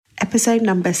episode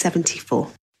number 74.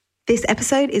 This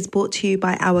episode is brought to you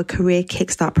by our Career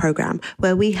Kickstart program,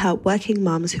 where we help working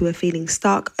mums who are feeling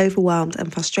stuck, overwhelmed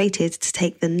and frustrated to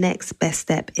take the next best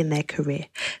step in their career.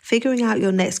 Figuring out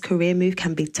your next career move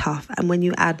can be tough, and when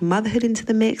you add motherhood into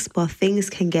the mix, well, things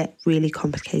can get really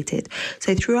complicated.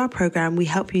 So through our program, we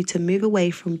help you to move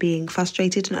away from being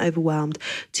frustrated and overwhelmed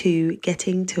to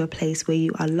getting to a place where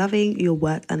you are loving your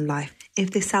work and life.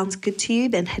 If this sounds good to you,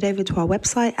 then head over to our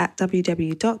website at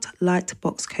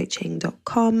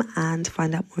www.lightboxcoaching.com and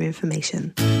find out more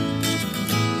information.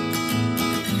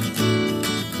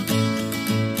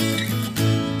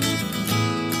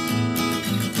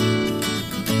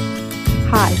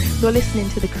 Hi, you're listening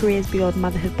to the Careers Beyond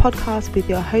Motherhood podcast with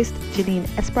your host, Janine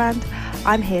Esbrand.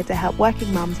 I'm here to help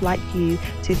working mums like you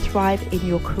to thrive in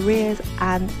your careers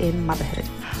and in motherhood.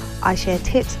 I share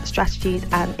tips, strategies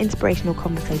and inspirational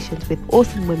conversations with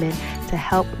awesome women to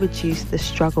help reduce the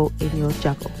struggle in your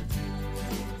juggle.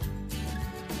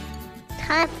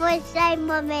 Time for Say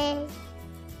Mummy.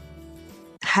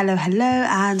 Hello,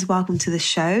 and welcome to the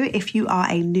show. If you are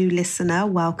a new listener,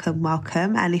 welcome.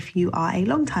 And if you are a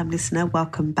long-time listener,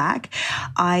 welcome back.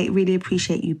 I really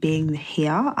appreciate you being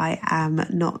here. I am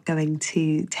not going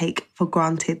to take for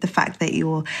granted the fact that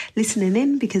you're listening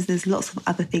in because there's lots of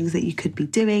other things that you could be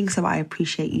doing. So I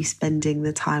appreciate you spending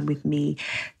the time with me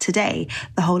today.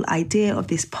 The whole idea of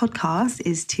this podcast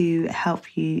is to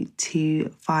help you to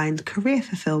find career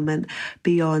fulfillment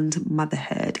beyond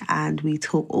motherhood. And we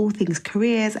talk all things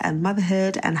careers and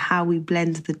motherhood and how we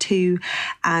blend the two.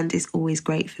 And it's always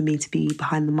great for me to be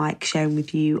behind the mic sharing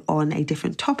with you on a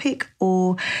different topic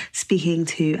or speaking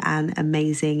to an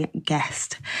amazing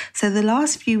guest. So the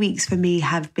last few weeks for me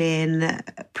have been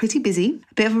pretty busy,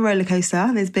 a bit of a roller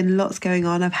coaster. There's been lots going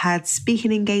on. I've had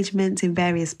speaking engagements in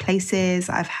various places.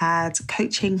 I've had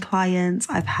coaching clients.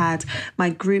 I've had my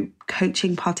group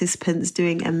coaching participants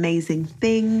doing amazing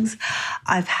things.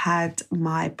 I've had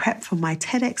my prep for my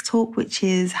TEDx talk, which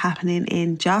is happening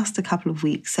in just a couple of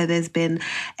weeks. So there's been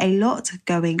a lot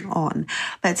going on.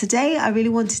 But today I really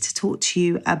wanted to talk to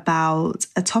you about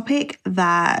a topic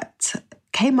that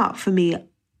came up for me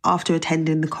after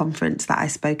attending the conference that I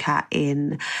spoke at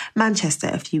in Manchester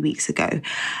a few weeks ago.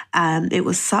 It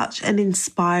was such an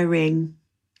inspiring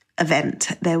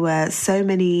event. There were so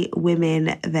many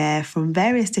women there from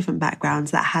various different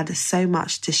backgrounds that had so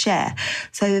much to share.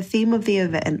 So the theme of the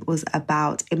event was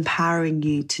about empowering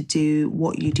you to do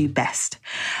what you do best.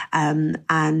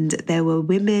 And there were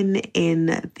women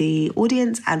in the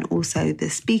audience and also the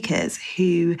speakers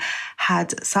who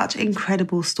had such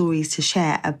incredible stories to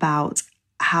share about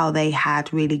how they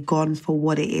had really gone for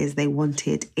what it is they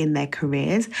wanted in their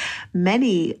careers.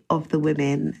 Many of the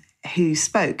women who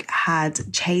spoke had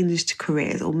changed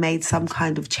careers or made some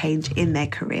kind of change in their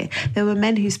career. There were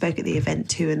men who spoke at the event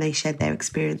too, and they shared their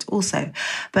experience also.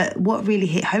 But what really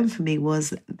hit home for me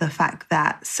was the fact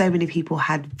that so many people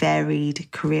had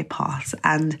varied career paths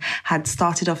and had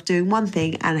started off doing one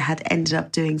thing and had ended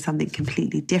up doing something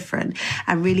completely different.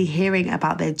 And really hearing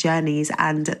about their journeys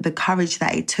and the courage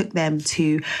that it took them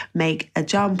to make a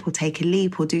jump or take a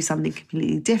leap or do something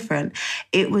completely different,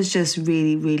 it was just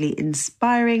really, really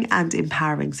inspiring and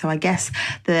empowering. So I guess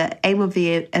the aim of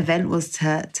the event was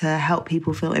to help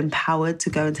people feel empowered to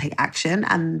go and take action.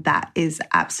 And that is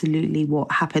absolutely what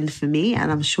happened for me.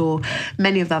 And I'm sure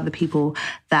many of the other people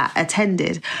that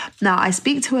attended. Now, I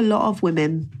speak to a lot of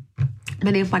women,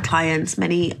 many of my clients,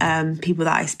 many people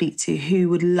that I speak to who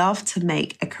would love to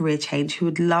make a career change, who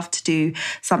would love to do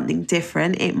something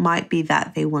different. It might be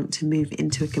that they want to move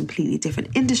into a completely different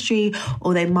industry,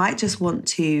 or they might just want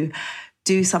to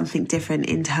do something different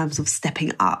in terms of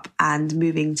stepping up and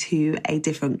moving to a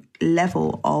different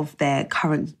level of their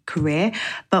current career.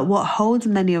 But what holds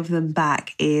many of them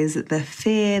back is the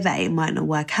fear that it might not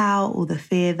work out, or the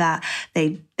fear that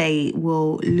they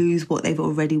will lose what they've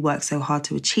already worked so hard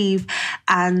to achieve.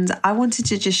 And I wanted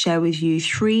to just share with you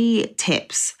 3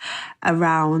 tips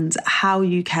around how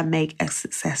you can make a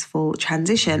successful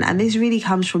transition. And this really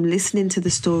comes from listening to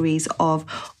the stories of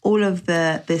all of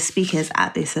the speakers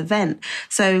at this event.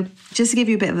 So just to give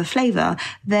you a bit of a flavour,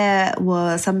 there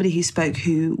was somebody who spoke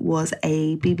who was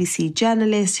a BBC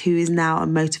journalist who is now a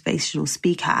motivational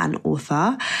speaker and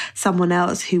author. Someone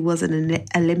else who was an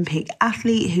Olympic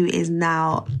athlete who is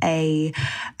now a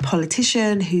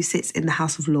politician who sits in the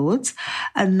House of Lords.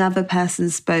 Another person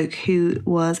spoke who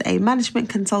was a management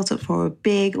consultant for a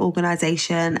big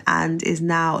organisation and is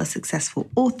now a successful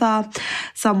author.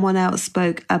 Someone else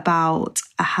spoke about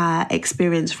her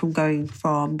experience from going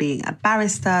from being a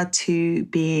barrister to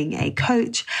being a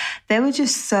coach. There were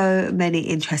just so many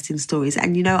interesting stories.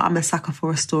 And you know, I'm a sucker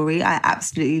for a story. I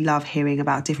absolutely love hearing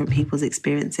about different people's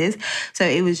experiences. So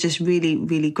it was just really,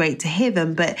 really great to hear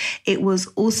them. But it was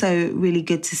also really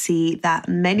good to see that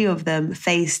many of them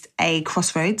faced a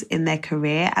crossroads in their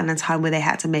career and a time where they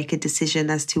had to make a decision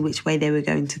as to which way they were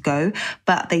going to go.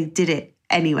 But they did it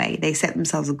anyway. They set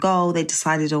themselves a goal, they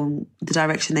decided on the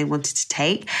direction they wanted to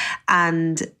take,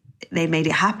 and they made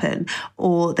it happen.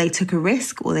 Or they took a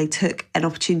risk, or they took an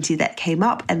opportunity that came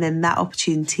up, and then that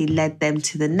opportunity led them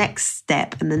to the next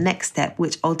step and the next step,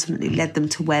 which ultimately led them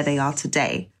to where they are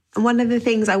today. And one of the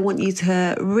things I want you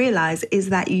to realize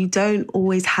is that you don't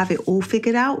always have it all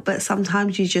figured out, but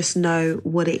sometimes you just know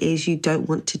what it is you don't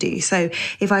want to do. So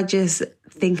if I just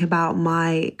think about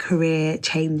my career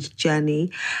change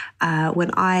journey,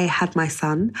 when I had my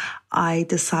son, I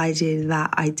decided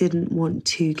that I didn't want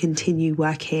to continue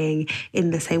working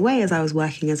in the same way as I was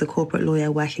working as a corporate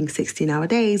lawyer, working 16-hour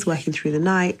days, working through the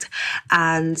night.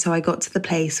 And so I got to the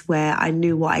place where I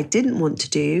knew what I didn't want to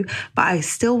do, but I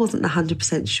still wasn't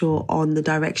 100% sure on the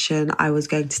direction I was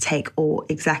going to take or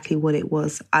exactly what it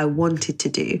was I wanted to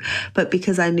do. But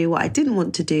because I knew what I didn't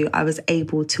want to do, I was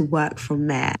able to work from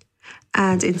there.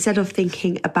 And instead of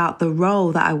thinking about the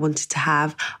role that I wanted to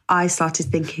have, I started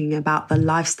thinking about the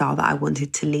lifestyle that I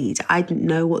wanted to lead. I didn't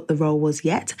know what the role was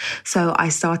yet. So I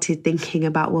started thinking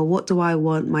about, well, what do I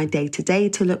want my day-to-day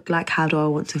to look like? How do I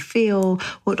want to feel?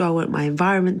 What do I want my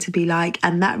environment to be like?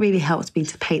 And that really helped me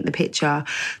to paint the picture.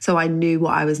 So I knew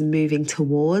what I was moving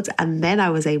towards. And then I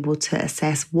was able to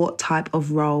assess what type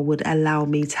of role would allow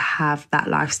me to have that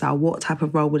lifestyle, what type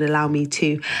of role would allow me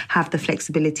to have the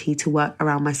flexibility to work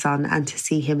around my son and to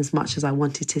see him as much as I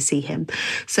wanted to see him.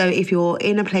 So if you're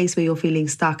in a place where you're feeling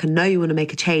stuck and know you want to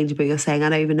make a change, but you're saying, I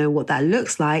don't even know what that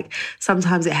looks like,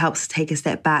 sometimes it helps to take a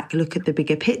step back, look at the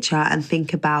bigger picture and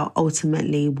think about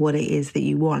ultimately what it is that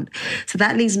you want. So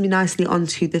that leads me nicely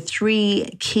onto the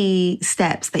 3 key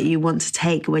steps that you want to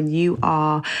take when you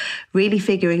are really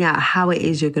figuring out how it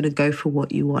is you're going to go for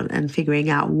what you want and figuring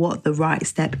out what the right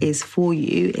step is for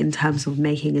you in terms of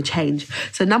making a change.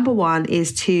 So number 1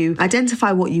 is to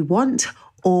identify what you want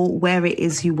or where it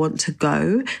is you want to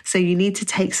go. So you need to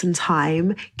take some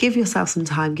time, give yourself some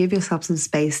time, give yourself some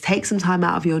space, take some time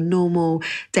out of your normal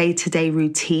day-to-day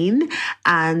routine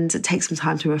and take some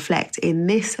time to reflect. In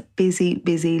this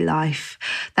busy life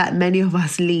that many of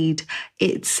us lead,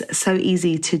 it's so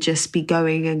easy to just be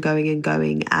going and going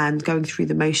through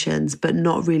the motions, but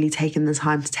not really taking the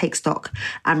time to take stock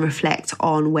and reflect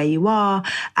on where you are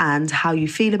and how you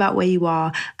feel about where you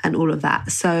are and all of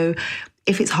that. So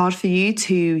if it's hard for you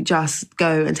to just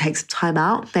go and take some time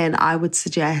out, then I would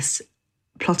suggest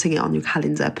plotting it on your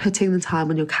calendar, putting the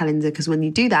time on your calendar, because when you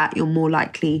do that, you're more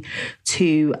likely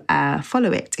to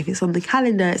follow it. If it's on the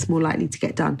calendar, it's more likely to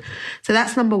get done. So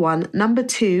that's number 1. Number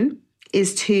 2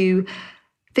 is to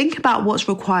think about what's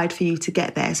required for you to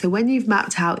get there. So when you've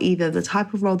mapped out either the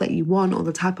type of role that you want or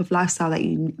the type of lifestyle that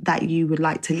you would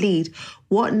like to lead,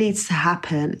 what needs to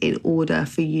happen in order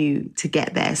for you to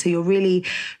get there? So you're really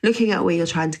looking at where you're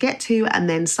trying to get to and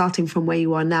then starting from where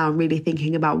you are now and really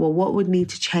thinking about, well, what would need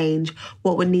to change?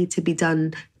 What would need to be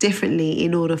done differently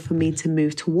in order for me to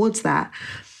move towards that?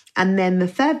 And then the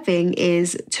third thing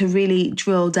is to really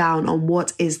drill down on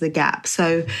what is the gap.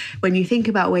 So when you think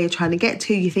about where you're trying to get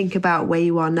to, you think about where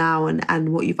you are now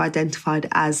and what you've identified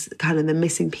as kind of the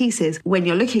missing pieces. When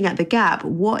you're looking at the gap,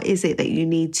 what is it that you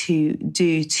need to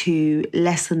do to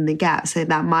lessen the gap? So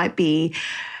that might be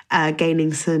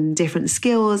gaining some different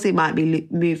skills. It might be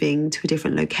moving to a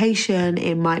different location.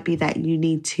 It might be that you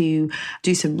need to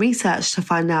do some research to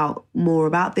find out more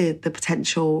about the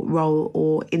potential role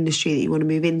or industry that you want to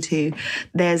move into.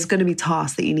 There's going to be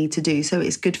tasks that you need to do. So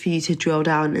it's good for you to drill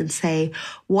down and say,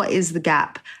 what is the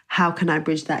gap? How can I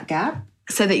bridge that gap?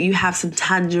 So that you have some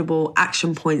tangible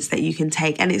action points that you can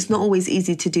take. And it's not always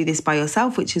easy to do this by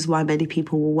yourself, which is why many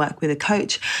people will work with a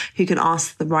coach who can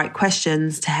ask the right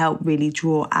questions to help really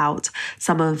draw out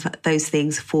some of those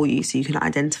things for you so you can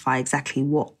identify exactly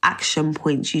what action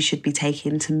points you should be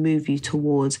taking to move you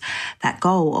towards that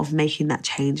goal of making that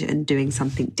change and doing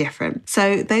something different.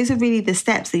 So those are really the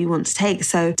steps that you want to take.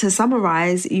 So to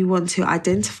summarize, you want to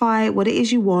identify what it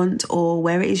is you want or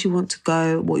where it is you want to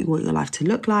go, what you want your life to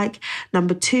look like.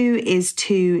 Number 2 is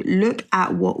to look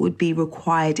at what would be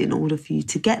required in order for you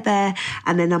to get there.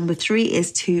 And then number 3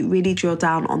 is to really drill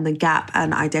down on the gap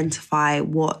and identify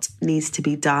what needs to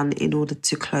be done in order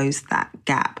to close that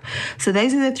gap. So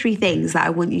those are the 3 things that I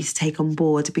want you to take on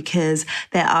board, because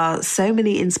there are so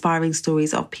many inspiring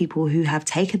stories of people who have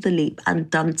taken the leap and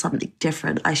done something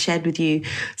different. I shared with you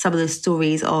some of the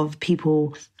stories of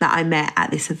people that I met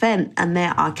at this event, and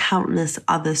there are countless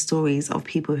other stories of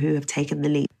people who have taken the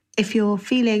leap. If you're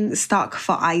feeling stuck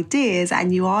for ideas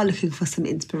and you are looking for some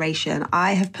inspiration,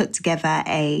 I have put together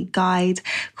a guide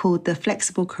called the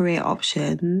Flexible Career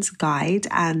Options Guide,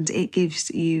 and it gives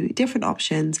you different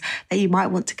options that you might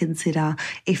want to consider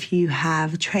if you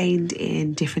have trained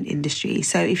in different industries.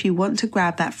 So if you want to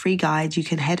grab that free guide, you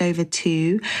can head over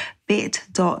to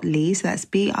bit.ly, so that's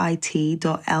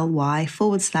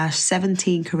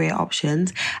bit.ly/17 career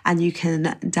options, and you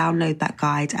can download that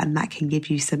guide, and that can give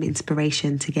you some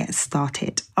inspiration to get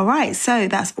started. All right, so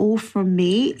that's all from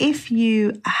me. If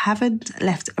you haven't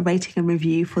left a rating and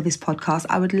review for this podcast,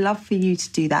 I would love for you to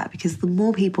do that, because the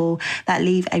more people that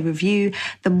leave a review,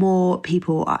 the more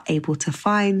people are able to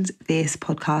find this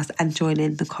podcast and join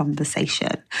in the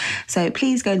conversation. So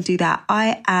please go and do that.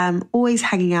 I am always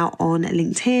hanging out on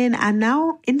LinkedIn and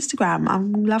now Instagram.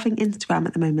 I'm loving Instagram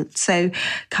at the moment. So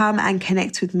come and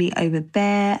connect with me over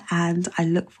there, and I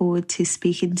look forward to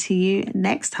speaking to you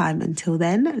next time. Until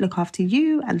then, look after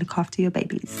you and look after your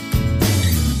babies.